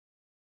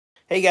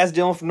Hey guys,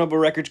 Dylan from Noble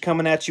Records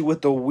coming at you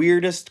with the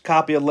weirdest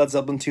copy of Led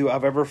Zeppelin 2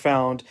 I've ever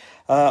found.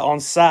 On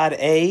side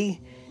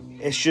A,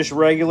 it's just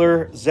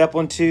regular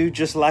Zeppelin 2,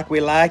 just like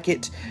we like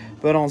it.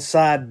 But on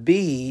side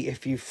B,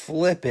 if you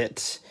flip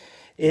it,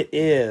 it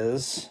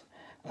is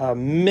a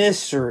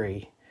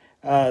mystery.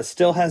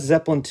 Still has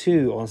Zeppelin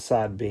 2 on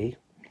side B.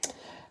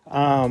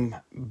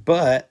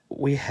 But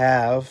we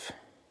have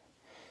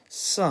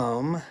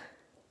some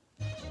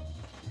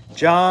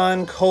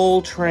John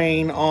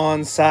Coltrane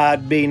on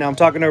side B. Now, I'm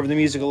talking over the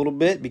music a little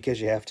bit because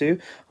you have to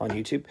on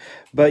YouTube.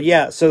 But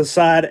yeah, so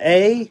side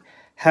A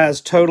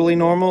has totally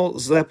normal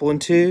Zeppelin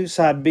 2.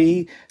 Side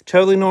B,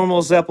 totally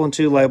normal Zeppelin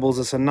 2 labels.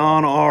 It's a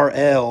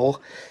non-RL.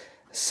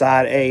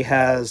 Side A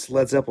has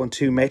Led Zeppelin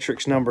 2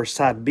 matrix number.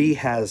 Side B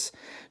has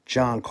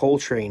John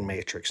Coltrane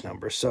matrix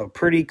number. So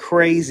pretty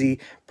crazy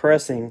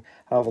pressing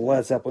of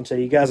Led Zeppelin 2.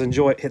 You guys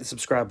enjoy it. Hit the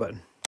subscribe button.